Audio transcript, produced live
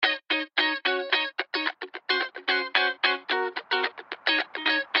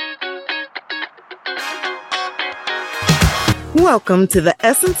Welcome to the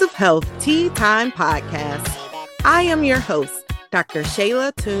Essence of Health Tea Time Podcast. I am your host, Dr.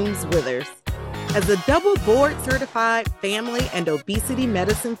 Shayla Toombs Withers. As a double board certified family and obesity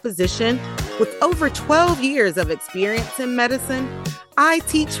medicine physician with over 12 years of experience in medicine, I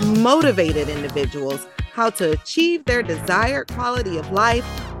teach motivated individuals how to achieve their desired quality of life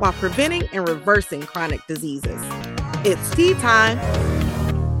while preventing and reversing chronic diseases. It's tea time.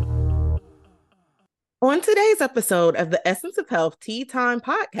 On today's episode of the Essence of Health Tea Time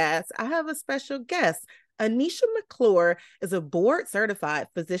Podcast, I have a special guest. Anisha McClure is a board-certified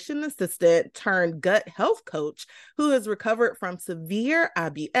physician assistant turned gut health coach who has recovered from severe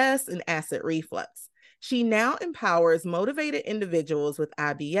IBS and acid reflux. She now empowers motivated individuals with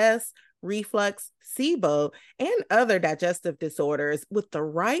IBS, reflux, SIBO, and other digestive disorders with the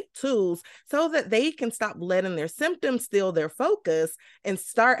right tools so that they can stop letting their symptoms steal their focus and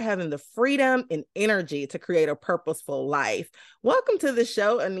start having the freedom and energy to create a purposeful life. Welcome to the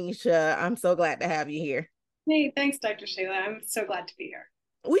show, Anisha. I'm so glad to have you here. Hey, thanks, Dr. Shayla. I'm so glad to be here.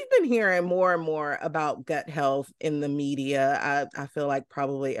 We've been hearing more and more about gut health in the media. I feel like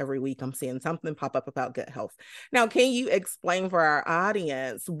probably every week I'm seeing something pop up about gut health. Now, can you explain for our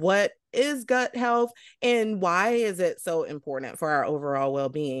audience what is gut health and why is it so important for our overall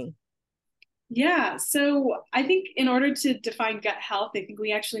well-being? Yeah, so I think in order to define gut health, I think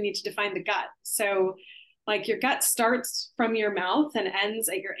we actually need to define the gut. So like your gut starts from your mouth and ends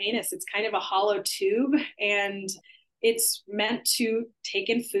at your anus. It's kind of a hollow tube, and it's meant to take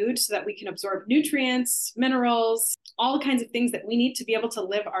in food so that we can absorb nutrients, minerals, all kinds of things that we need to be able to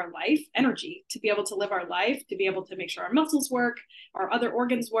live our life, energy to be able to live our life, to be able to make sure our muscles work, our other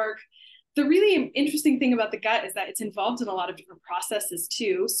organs work. The really interesting thing about the gut is that it's involved in a lot of different processes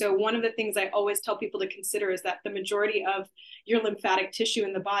too. So one of the things I always tell people to consider is that the majority of your lymphatic tissue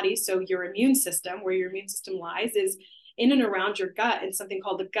in the body, so your immune system, where your immune system lies, is in and around your gut in something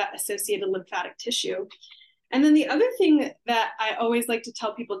called the gut-associated lymphatic tissue. And then the other thing that I always like to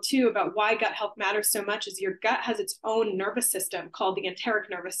tell people too about why gut health matters so much is your gut has its own nervous system called the enteric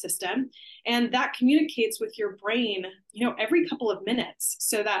nervous system. And that communicates with your brain, every couple of minutes,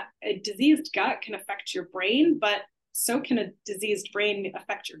 so that a diseased gut can affect your brain, but so can a diseased brain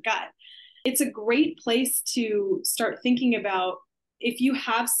affect your gut. It's a great place to start thinking about if you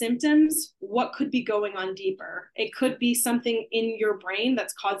have symptoms, what could be going on deeper? It could be something in your brain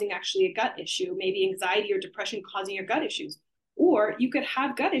that's causing actually a gut issue, maybe anxiety or depression causing your gut issues. Or you could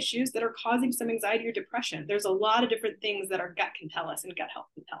have gut issues that are causing some anxiety or depression. There's a lot of different things that our gut can tell us and gut health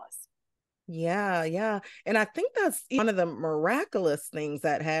can tell us. Yeah. And I think that's one of the miraculous things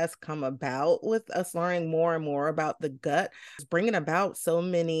that has come about with us learning more and more about the gut. It's bringing about so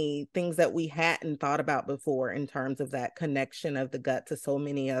many things that we hadn't thought about before in terms of that connection of the gut to so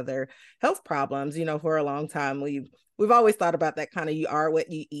many other health problems. For a long time, we've always thought about that kind of you are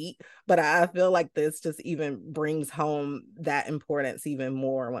what you eat, but I feel like this just even brings home that importance even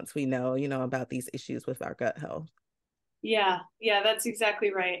more once we know, about these issues with our gut health. Yeah, that's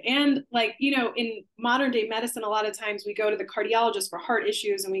exactly right. And in modern day medicine, a lot of times we go to the cardiologist for heart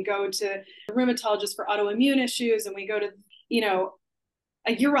issues, and we go to the rheumatologist for autoimmune issues, and we go to,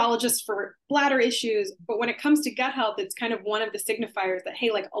 a urologist for bladder issues. But when it comes to gut health, it's kind of one of the signifiers that,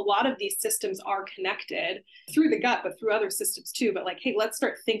 hey, a lot of these systems are connected through the gut, but through other systems too. But hey, let's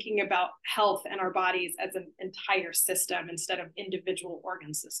start thinking about health and our bodies as an entire system instead of individual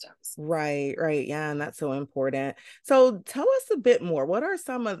organ systems. Right. Yeah. And that's so important. So tell us a bit more. What are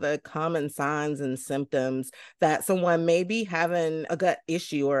some of the common signs and symptoms that someone may be having a gut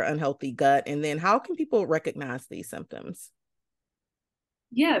issue or unhealthy gut? And then how can people recognize these symptoms?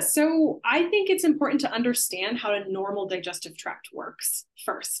 Yeah, so I think it's important to understand how a normal digestive tract works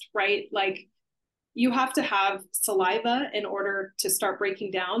first, right? You have to have saliva in order to start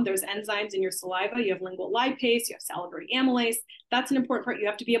breaking down. There's enzymes in your saliva. You have lingual lipase, you have salivary amylase. That's an important part. You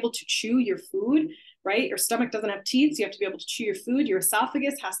have to be able to chew your food, right? Your stomach doesn't have teeth, so you have to be able to chew your food. Your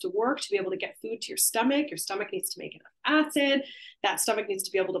esophagus has to work to be able to get food to your stomach. Your stomach needs to make enough acid. That stomach needs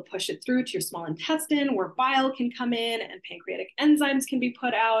to be able to push it through to your small intestine, where bile can come in and pancreatic enzymes can be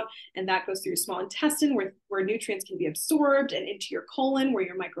put out. And that goes through your small intestine, where nutrients can be absorbed, and into your colon, where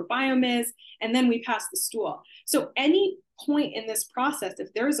your microbiome is. And then we pass the stool. So any point in this process,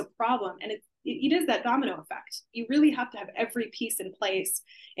 if there is a problem, and it is that domino effect, you really have to have every piece in place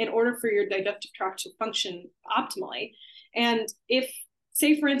in order for your digestive tract to function optimally. And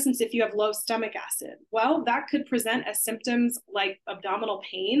say, for instance, if you have low stomach acid, well, that could present as symptoms like abdominal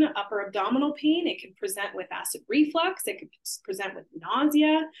pain, upper abdominal pain. It could present with acid reflux. It could present with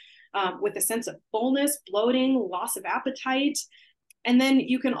nausea, with a sense of fullness, bloating, loss of appetite. And then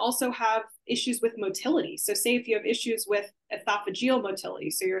you can also have issues with motility. So say if you have issues with esophageal motility,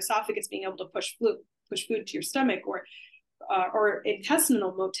 so your esophagus being able to push food to your stomach, or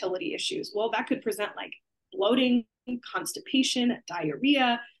intestinal motility issues, well, that could present like bloating, constipation,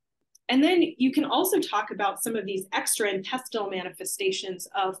 diarrhea. And then you can also talk about some of these extra intestinal manifestations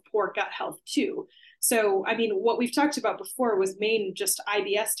of poor gut health too. So, I mean, what we've talked about before was main just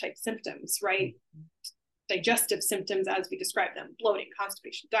IBS type symptoms, right? Digestive symptoms as we describe them: bloating,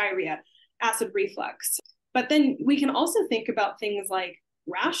 constipation, diarrhea, acid reflux. But then we can also think about things like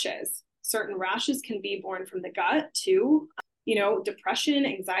rashes. Certain rashes can be born from the gut too. You know, depression,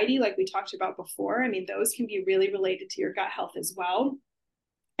 anxiety, like we talked about before. I mean, those can be really related to your gut health as well.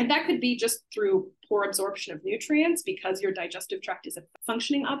 And that could be just through poor absorption of nutrients because your digestive tract isn't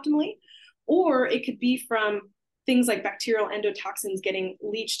functioning optimally. Or it could be from things like bacterial endotoxins getting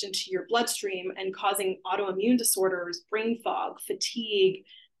leached into your bloodstream and causing autoimmune disorders, brain fog, fatigue,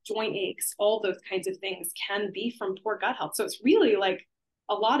 joint aches. All those kinds of things can be from poor gut health. So it's really like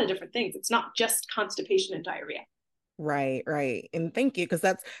a lot of different things. It's not just constipation and diarrhea. Right, right. And thank you, because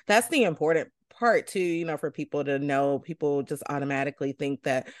that's the important part too, you know, for people to know. People just automatically think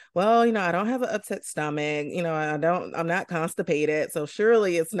that, well, you know, I don't have an upset stomach, you know, I'm not constipated, so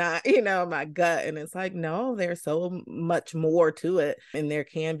surely it's not, you know, my gut. And it's like, no, there's so much more to it, and there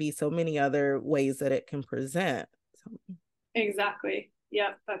can be so many other ways that it can present. So. Exactly.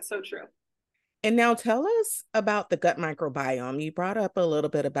 Yeah, that's so true. And now tell us about the gut microbiome. You brought up a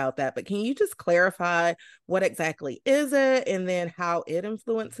little bit about that, but can you just clarify what exactly is it and then how it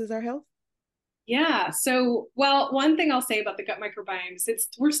influences our health? Yeah. So, well, one thing I'll say about the gut microbiome is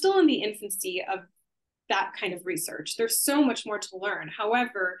we're still in the infancy of that kind of research. There's so much more to learn.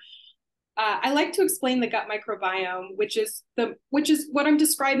 However, I like to explain the gut microbiome, which is what I'm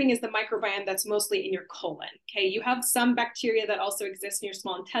describing is the microbiome that's mostly in your colon. Okay, you have some bacteria that also exist in your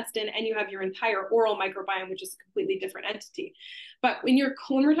small intestine, and you have your entire oral microbiome, which is a completely different entity. But when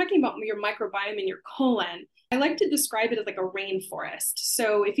we're talking about your microbiome in your colon, I like to describe it as like a rainforest.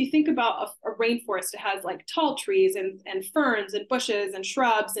 So if you think about a rainforest, it has like tall trees and ferns and bushes and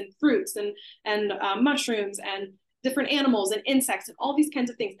shrubs and fruits and mushrooms and different animals and insects and all these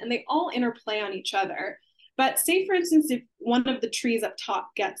kinds of things, and they all interplay on each other. But say, for instance, if one of the trees up top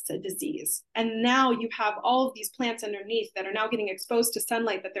gets a disease, and now you have all of these plants underneath that are now getting exposed to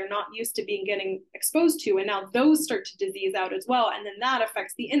sunlight that they're not used to getting exposed to, and now those start to disease out as well, and then that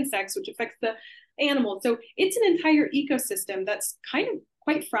affects the insects, which affects the animals. So it's an entire ecosystem that's kind of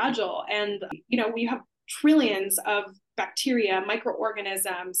quite fragile, and you know, we have trillions of bacteria,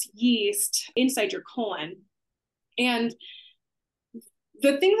 microorganisms, yeast inside your colon. And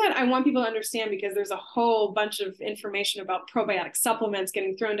the thing that I want people to understand, because there's a whole bunch of information about probiotic supplements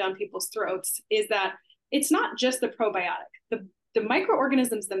getting thrown down people's throats, is that it's not just the probiotic. The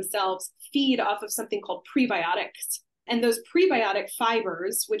microorganisms themselves feed off of something called prebiotics. And those prebiotic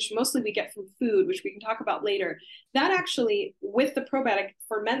fibers, which mostly we get from food, which we can talk about later, that actually, with the probiotic,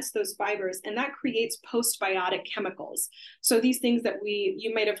 ferments those fibers, and that creates postbiotic chemicals. So these things that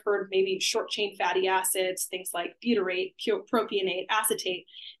you might have heard, maybe short chain fatty acids, things like butyrate, propionate, acetate,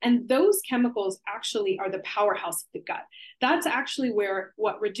 and those chemicals actually are the powerhouse of the gut. That's actually where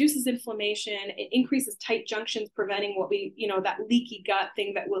what reduces inflammation, it increases tight junctions, preventing what that leaky gut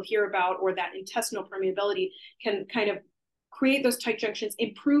thing that we'll hear about, or that intestinal permeability can kind of create those tight junctions,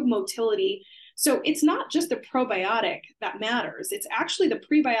 improve motility. So it's not just the probiotic that matters. It's actually the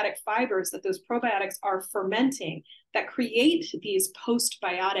prebiotic fibers that those probiotics are fermenting that create these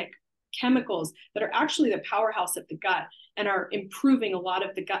postbiotic chemicals that are actually the powerhouse of the gut and are improving a lot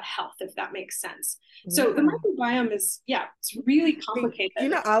of the gut health, if that makes sense. So the microbiome is, it's really complicated. You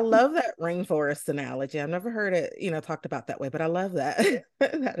know, I love that rainforest analogy. I've never heard it, talked about that way, but I love that.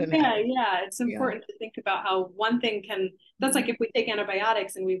 It's important to think about how one thing that's like if we take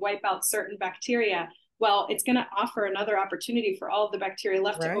antibiotics and we wipe out certain bacteria, well, it's going to offer another opportunity for all of the bacteria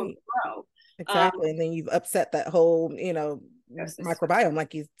left to overgrow. Exactly. And then you've upset that whole, microbiome,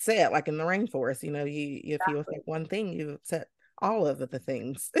 like you said, like in the rainforest, if you affect one thing, you upset all of the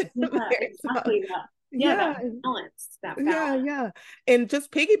things. Exactly. That balance. Yeah. And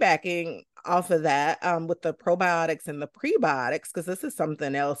just piggybacking off of that, with the probiotics and the prebiotics, because this is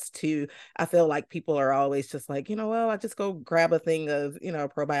something else too. I feel like people are always just like, well, I just go grab a thing of,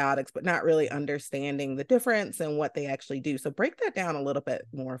 probiotics, but not really understanding the difference and what they actually do. So break that down a little bit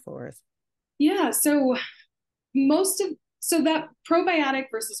more for us. Yeah. So that probiotic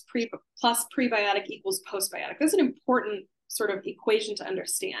versus plus prebiotic equals postbiotic. That's an important sort of equation to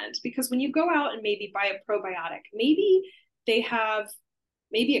understand, because when you go out and maybe buy a probiotic, maybe they have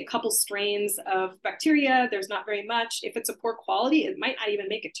maybe a couple strains of bacteria. There's not very much. If it's a poor quality, it might not even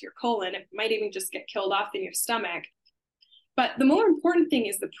make it to your colon. It might even just get killed off in your stomach. But the more important thing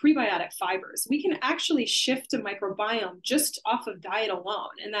is the prebiotic fibers. We can actually shift a microbiome just off of diet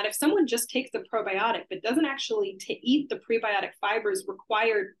alone. And that if someone just takes the probiotic, but doesn't actually eat the prebiotic fibers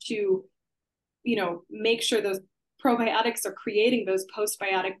required to, make sure those probiotics are creating those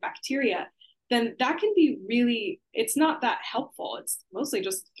postbiotic bacteria, then that can be really, it's not that helpful. It's mostly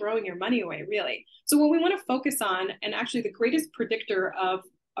just throwing your money away, really. So what we want to focus on, and actually the greatest predictor of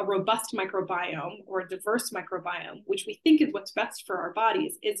a robust microbiome or a diverse microbiome, which we think is what's best for our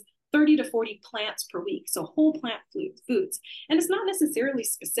bodies, is 30 to 40 plants per week. So whole plant foods. And it's not necessarily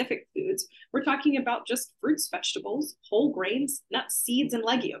specific foods. We're talking about just fruits, vegetables, whole grains, nuts, seeds, and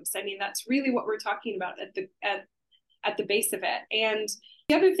legumes. I mean, that's really what we're talking about at the base of it. And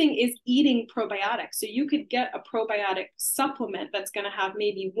the other thing is eating probiotics. So you could get a probiotic supplement that's going to have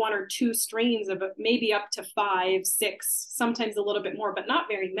maybe 1 or 2 strains of it, maybe up to 5, 6, sometimes a little bit more, but not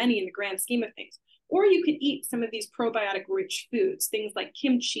very many in the grand scheme of things. Or you could eat some of these probiotic rich foods, things like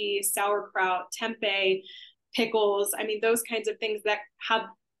kimchi, sauerkraut, tempeh, pickles. I mean, those kinds of things that have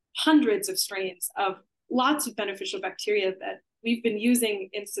hundreds of strains of lots of beneficial bacteria that we've been using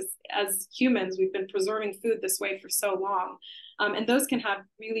as humans. We've been preserving food this way for so long. And those can have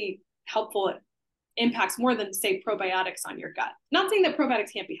really helpful impacts more than, say, probiotics on your gut. Not saying that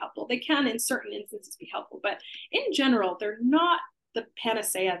probiotics can't be helpful. They can, in certain instances, be helpful. But in general, they're not the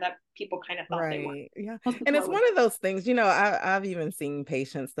panacea that people kind of thought they were. Yeah. And it's one of those things, I've even seen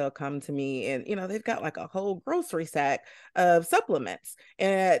patients, they'll come to me and, they've got like a whole grocery sack of supplements.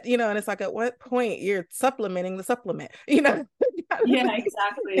 And, and it's like, at what point you're supplementing the supplement, Yeah,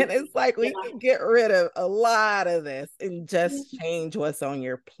 exactly. And it's like, we can get rid of a lot of this and just change what's on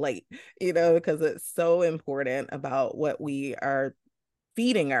your plate, because it's so important about what we are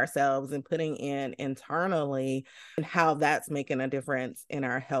feeding ourselves and putting in internally, and how that's making a difference in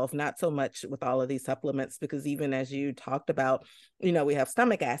our health. Not so much with all of these supplements, because even as you talked about, we have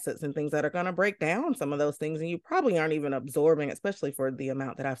stomach acids and things that are going to break down some of those things, and you probably aren't even absorbing, especially for the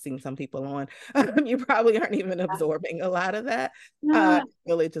amount that I've seen some people on. You probably aren't even absorbing a lot of that.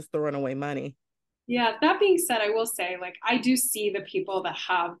 Really just throwing away money. Yeah, that being said, I will say, like, I do see the people that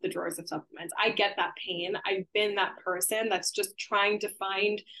have the drawers of supplements. I get that pain. I've been that person that's just trying to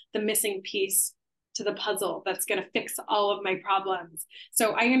find the missing piece to the puzzle that's going to fix all of my problems.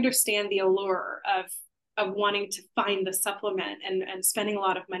 So I understand the allure of wanting to find the supplement and spending a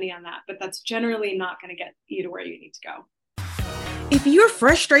lot of money on that, but that's generally not going to get you to where you need to go. If you're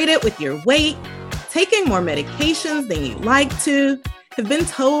frustrated with your weight, taking more medications than you'd like to, have been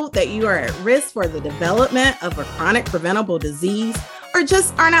told that you are at risk for the development of a chronic preventable disease, or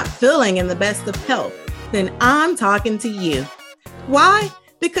just are not feeling in the best of health, then I'm talking to you. Why?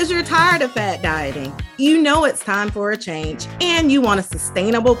 Because you're tired of fat dieting. You know it's time for a change, and you want a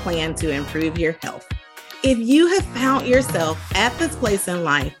sustainable plan to improve your health. If you have found yourself at this place in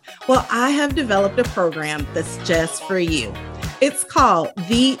life, well, I have developed a program that's just for you. It's called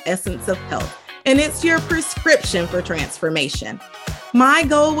The Essence of Health, and it's your prescription for transformation. My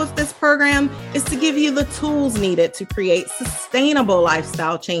goal with this program is to give you the tools needed to create sustainable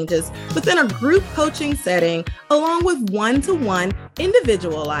lifestyle changes within a group coaching setting, along with one-to-one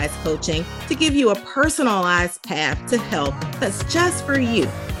individualized coaching to give you a personalized path to health that's just for you.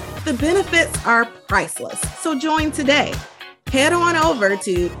 The benefits are priceless, so join today. Head on over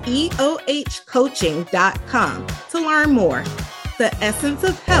to eohcoaching.com to learn more. The essence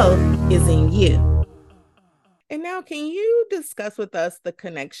of health is in you. And now, can you discuss with us the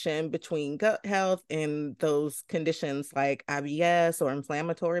connection between gut health and those conditions like IBS or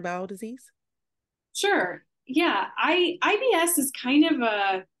inflammatory bowel disease? Sure. Yeah. IBS is kind of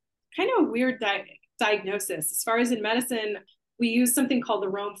a weird diagnosis. As far as in medicine, we use something called the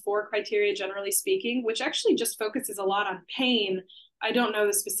Rome 4 criteria, generally speaking, which actually just focuses a lot on pain. I don't know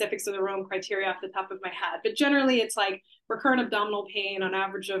the specifics of the Rome criteria off the top of my head, but generally it's like recurrent abdominal pain on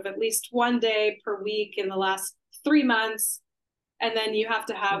average of at least 1 day per week in the last 3 months. And then you have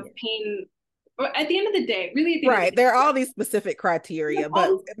to have pain at the end of the day, really. At the right. There are all these specific criteria,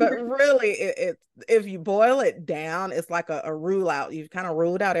 but really it if you boil it down, it's like a rule out. You've kind of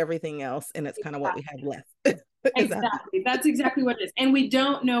ruled out everything else, and it's kind of what we have left. Exactly. That's exactly what it is. And we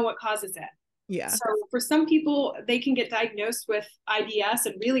don't know what causes it. Yeah. So for some people, they can get diagnosed with IBS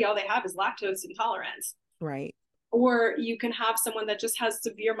and really all they have is lactose intolerance. Right. Or you can have someone that just has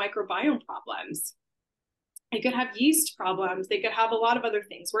severe microbiome problems. They could have yeast problems. They could have a lot of other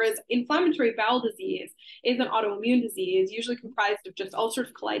things. Whereas inflammatory bowel disease is an autoimmune disease, usually comprised of just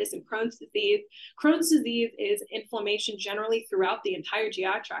ulcerative colitis and Crohn's disease. Crohn's disease is inflammation generally throughout the entire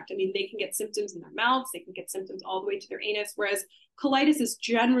GI tract. I mean, they can get symptoms in their mouths, they can get symptoms all the way to their anus, whereas colitis is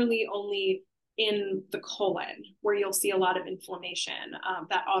generally only in the colon, where you'll see a lot of inflammation,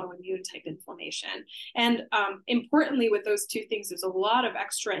 that autoimmune type inflammation. And importantly, with those two things, there's a lot of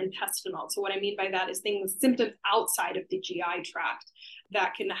extra intestinal. So what I mean by that is things, symptoms outside of the GI tract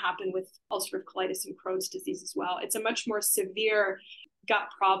that can happen with ulcerative colitis and Crohn's disease as well. It's a much more severe gut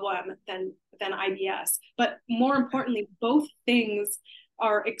problem than IBS. But more importantly, both things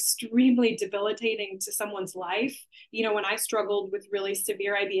are extremely debilitating to someone's life. You know, when I struggled with really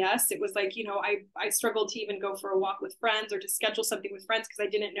severe IBS, it was like, you know, I struggled to even go for a walk with friends or to schedule something with friends because I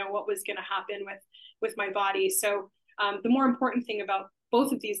didn't know what was going to happen with my body. So the more important thing about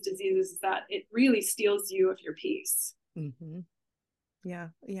both of these diseases is that it really steals you of your peace. Mm-hmm.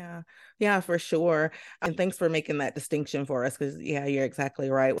 Yeah, for sure. And thanks for making that distinction for us, because yeah, you're exactly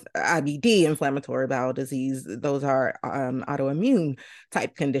right. With IBD, inflammatory bowel disease, those are autoimmune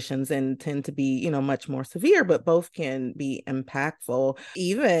type conditions and tend to be, you know, much more severe, but both can be impactful.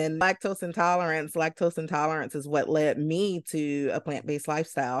 Even lactose intolerance is what led me to a plant-based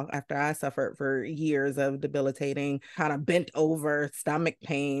lifestyle after I suffered for years of debilitating kind of bent over stomach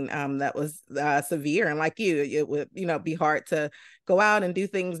pain that was severe. And like you, it would, you know, be hard to go out and do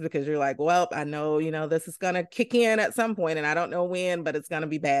things because you're like, well, I know, you know, this is going to kick in at some point and I don't know when, but it's going to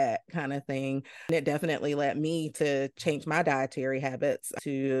be bad kind of thing. And it definitely led me to change my dietary habits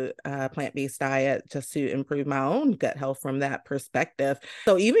to a plant-based diet just to improve my own gut health from that perspective.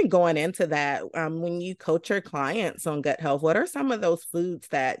 So even going into that, when you coach your clients on gut health, what are some of those foods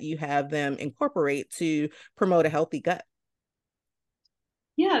that you have them incorporate to promote a healthy gut?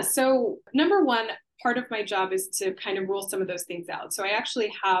 Yeah, so number one, part of my job is to kind of rule some of those things out. So I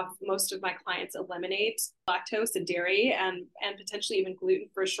actually have most of my clients eliminate lactose and dairy and potentially even gluten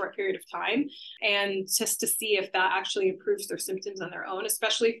for a short period of time, and just to see if that actually improves their symptoms on their own,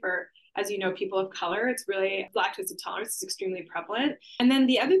 especially for, as you know, people of color. It's really, lactose intolerance is extremely prevalent. And then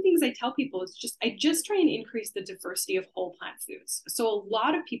the other things I tell people is I just try and increase the diversity of whole plant foods. So a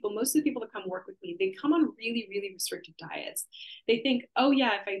lot of people, most of the people that come work with me, they come on really, really restrictive diets. They think, oh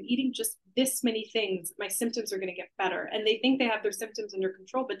yeah, if I'm eating just this many things, my symptoms are going to get better. And they think they have their symptoms under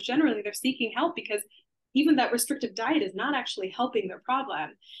control, but generally they're seeking help because even that restrictive diet is not actually helping their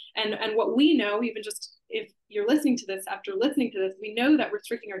problem. And what we know, even just if you're listening to this, after listening to this, we know that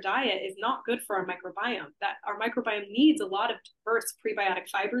restricting our diet is not good for our microbiome, that our microbiome needs a lot of diverse prebiotic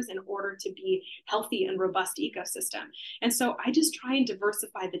fibers in order to be healthy and robust ecosystem. And so I just try and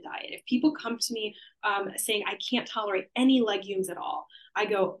diversify the diet. If people come to me saying, I can't tolerate any legumes at all, I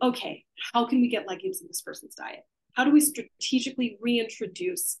go, okay, how can we get legumes in this person's diet? How do we strategically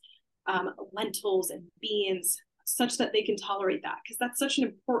reintroduce lentils and beans such that they can tolerate that? Because that's such an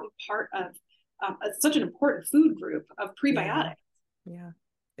important part of such an important food group of prebiotics. Yeah.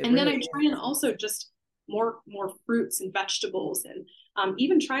 And then I try and also just more fruits and vegetables, and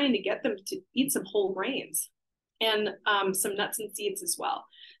even trying to get them to eat some whole grains and some nuts and seeds as well.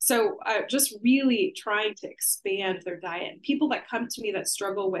 So just really trying to expand their diet. People that come to me that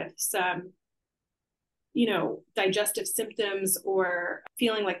struggle with some, you know, digestive symptoms or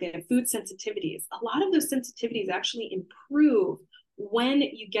feeling like they have food sensitivities, a lot of those sensitivities actually improve when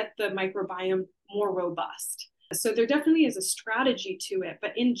you get the microbiome more robust. So there definitely is a strategy to it,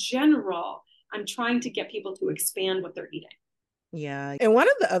 but in general, I'm trying to get people to expand what they're eating. Yeah. And one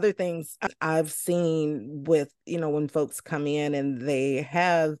of the other things I've seen with, you know, when folks come in and they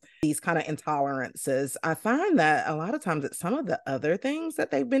have these kind of intolerances, I find that a lot of times it's some of the other things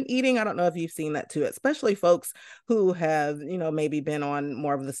that they've been eating. I don't know if you've seen that too, especially folks who have, you know, maybe been on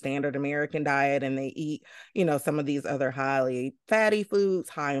more of the standard American diet and they eat, you know, some of these other highly fatty foods,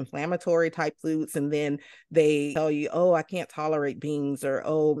 high inflammatory type foods. And then they tell you, oh, I can't tolerate beans, or,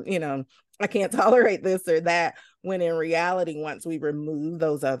 oh, you know, I can't tolerate this or that, when in reality, once we remove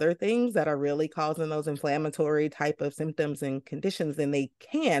those other things that are really causing those inflammatory type of symptoms and conditions, then they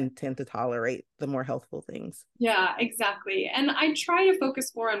can tend to tolerate the more healthful things. Yeah, exactly. And I try to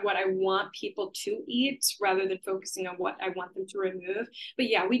focus more on what I want people to eat rather than focusing on what I want them to remove. But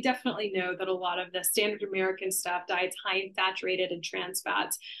yeah, we definitely know that a lot of the standard American stuff, diets high in saturated and trans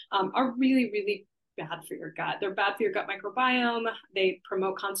fats, are really, really bad for your gut. They're bad for your gut microbiome. They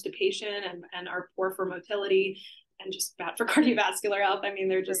promote constipation and are poor for motility and just bad for cardiovascular health. I mean,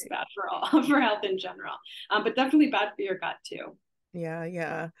 they're just bad for all for health in general, but definitely bad for your gut too.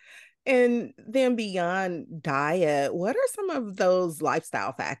 Yeah. And then beyond diet, what are some of those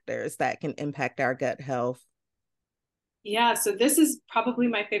lifestyle factors that can impact our gut health? Yeah, so this is probably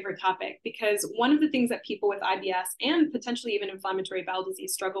my favorite topic because one of the things that people with IBS and potentially even inflammatory bowel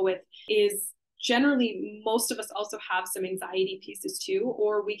disease struggle with is generally most of us also have some anxiety pieces too,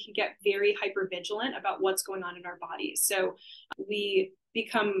 or we can get very hyper vigilant about what's going on in our bodies. So we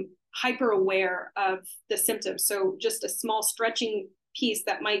become hyper aware of the symptoms. So just a small stretching piece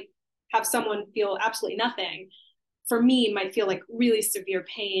that might have someone feel absolutely nothing, for me, might feel like really severe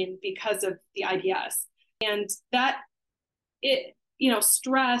pain because of the IBS. And that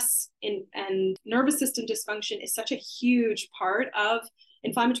stress and nervous system dysfunction is such a huge part of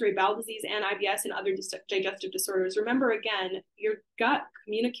inflammatory bowel disease and IBS and other digestive disorders. Remember, again, your gut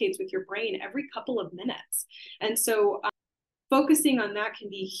communicates with your brain every couple of minutes. And so focusing on that can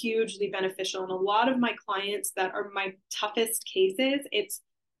be hugely beneficial. And a lot of my clients that are my toughest cases,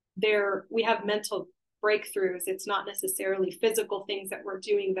 we have mental breakthroughs. It's not necessarily physical things that we're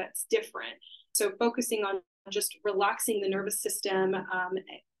doing that's different. So focusing on just relaxing the nervous system,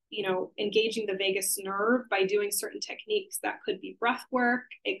 engaging the vagus nerve by doing certain techniques. That could be breath work.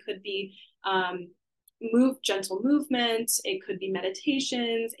 It could be gentle movement. It could be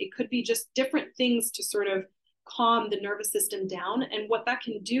meditations. It could be just different things to sort of calm the nervous system down. And what that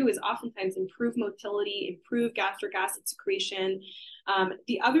can do is oftentimes improve motility, improve gastric acid secretion.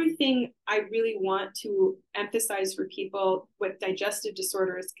 The other thing I really want to emphasize for people with digestive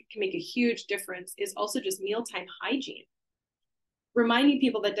disorders can make a huge difference is also just mealtime hygiene. Reminding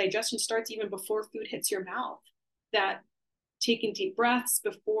people that digestion starts even before food hits your mouth, that taking deep breaths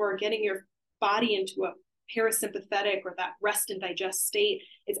before getting your body into a parasympathetic or that rest and digest state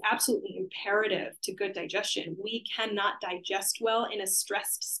is absolutely imperative to good digestion. We cannot digest well in a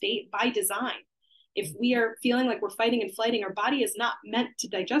stressed state by design. If we are feeling like we're fighting and flighting, our body is not meant to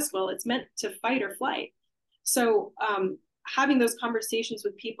digest well. It's meant to fight or flight. So having those conversations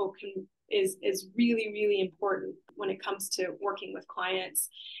with people is really, really important when it comes to working with clients.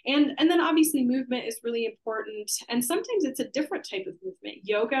 And then obviously movement is really important. And sometimes it's a different type of movement.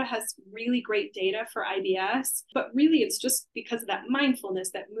 Yoga has really great data for IBS, but really it's just because of that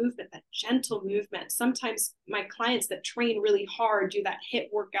mindfulness, that movement, that gentle movement. Sometimes my clients that train really hard, do that HIIT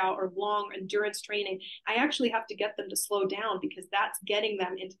workout or long endurance training, I actually have to get them to slow down because that's getting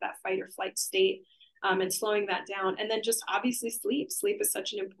them into that fight or flight state. And slowing that down. And then just obviously sleep. Sleep is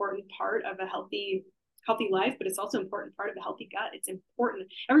such an important part of a healthy life, but it's also an important part of a healthy gut. It's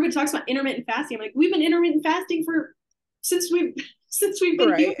important. Everybody talks about intermittent fasting. I'm like, we've been intermittent fasting since we've been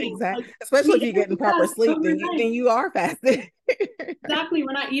Right, human. exactly. Like, Especially if you're getting proper sleep, then you are fasting. Exactly.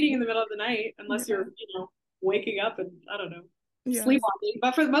 We're not eating in the middle of the night unless Yeah. you're, waking up and I don't know, Yes. sleepwalking.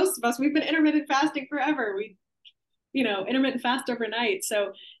 But for most of us, we've been intermittent fasting forever. We intermittent fast overnight.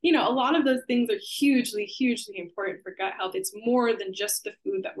 So, a lot of those things are hugely, hugely important for gut health. It's more than just the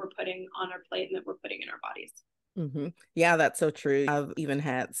food that we're putting on our plate and that we're putting in our bodies. Mm-hmm. Yeah, that's so true. I've even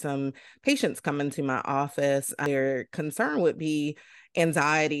had some patients come into my office. Their concern would be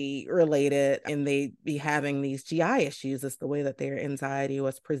anxiety related, and they'd be having these GI issues. It's the way that their anxiety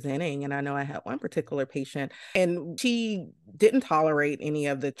was presenting. And I know I had one particular patient, and she didn't tolerate any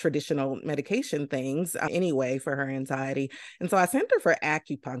of the traditional medication things anyway for her anxiety. And so I sent her for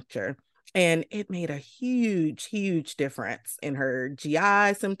acupuncture. And it made a huge, huge difference in her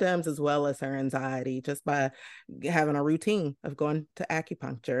GI symptoms as well as her anxiety just by having a routine of going to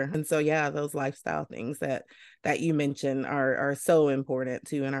acupuncture. And so yeah, those lifestyle things that you mentioned are so important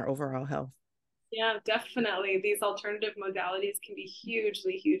too in our overall health. Yeah, definitely. These alternative modalities can be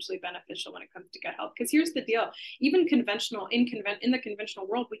hugely, hugely beneficial when it comes to gut health. Because here's the deal: even in the conventional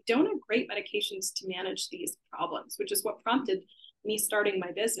world, we don't have great medications to manage these problems, which is what prompted me starting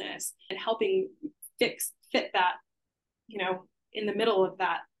my business and helping fit that, in the middle of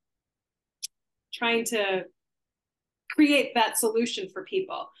that, trying to create that solution for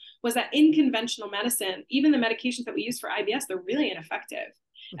people. Was that in conventional medicine, even the medications that we use for IBS, they're really ineffective.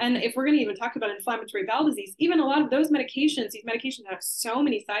 And if we're going to even talk about inflammatory bowel disease, even a lot of these medications that have so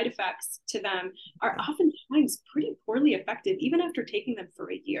many side effects to them, are oftentimes pretty poorly effective, even after taking them for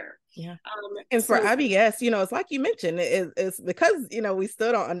a year. Yeah. And for IBS, it's like you mentioned, it's because, we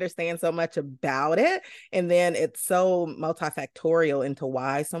still don't understand so much about it. And then it's so multifactorial into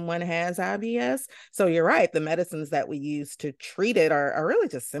why someone has IBS. So you're right. The medicines that we use to treat it are really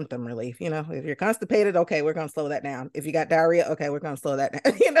just symptom relief. If you're constipated, okay, we're going to slow that down. If you got diarrhea, okay, we're going to slow that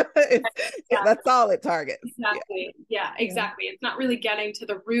down. That's all it targets. Exactly. Yeah, exactly. It's not really getting to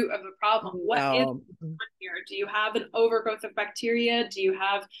the root of the problem. What is here? Do you have an overgrowth of bacteria? Do you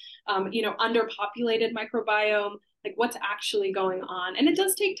have, underpopulated microbiome? like what's actually going on. And it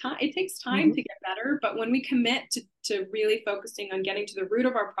does take time. It takes time to get better. But when we commit to really focusing on getting to the root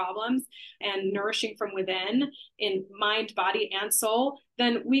of our problems and nourishing from within in mind, body, and soul,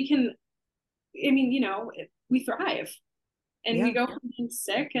 then we can, I mean, we thrive. And we go from being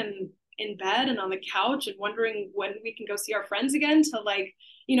sick and in bed and on the couch and wondering when we can go see our friends again to like,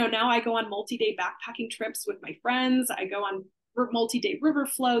 now I go on multi-day backpacking trips with my friends. I go on multi-day river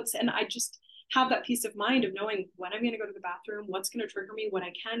floats, and I just have that peace of mind of knowing when I'm going to go to the bathroom, what's going to trigger me, what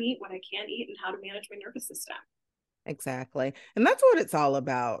I can eat, what I can't eat, and how to manage my nervous system. Exactly. And that's what it's all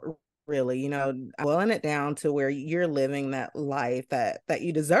about, really, boiling it down to where you're living that life that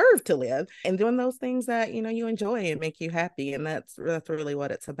you deserve to live and doing those things that, you enjoy and make you happy. And that's really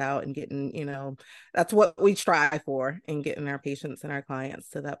what it's about, and getting, that's what we strive for, and getting our patients and our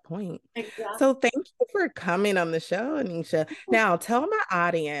clients to that point. Exactly. So thank you for coming on the show, Anisha. Now tell my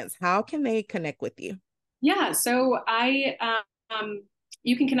audience, how can they connect with you? Yeah. So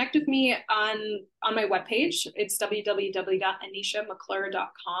you can connect with me on my webpage. It's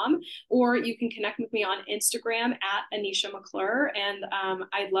www.anishamcclure.com, or you can connect with me on Instagram at Anisha McClure. And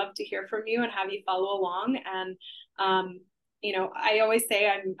I'd love to hear from you and have you follow along. And I always say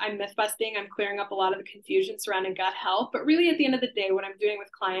I'm myth busting. I'm clearing up a lot of the confusion surrounding gut health. But really, at the end of the day, what I'm doing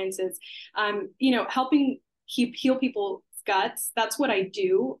with clients is, helping heal people's guts. That's what I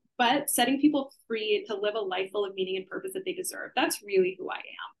do. But setting people free to live a life full of meaning and purpose that they deserve. That's really who I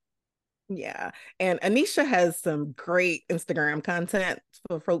am. Yeah. And Anisha has some great Instagram content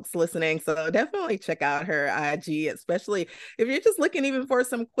for folks listening. So definitely check out her IG, especially if you're just looking even for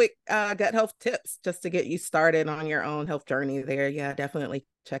some quick gut health tips just to get you started on your own health journey there. Yeah, definitely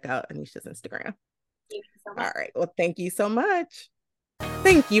check out Anisha's Instagram. Thank you so much. All right. Well, thank you so much.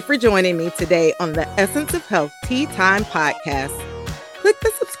 Thank you for joining me today on the Essence of Health Tea Time podcast. Click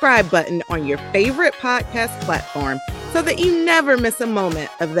the subscribe button on your favorite podcast platform so that you never miss a moment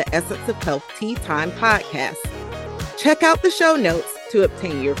of the Essence of Health Tea Time podcast. Check out the show notes to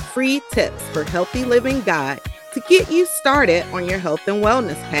obtain your free tips for healthy living guide to get you started on your health and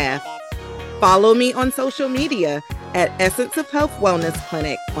wellness path. Follow me on social media at Essence of Health Wellness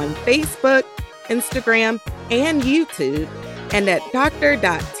Clinic on Facebook, Instagram, and YouTube, and at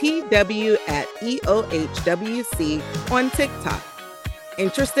dr.tw@EOHWC on TikTok.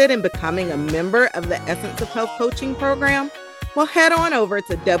 Interested in becoming a member of the Essence of Health coaching program? Well, head on over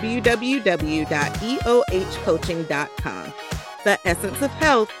to www.eohcoaching.com. The essence of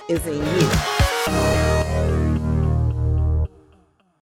health is in you.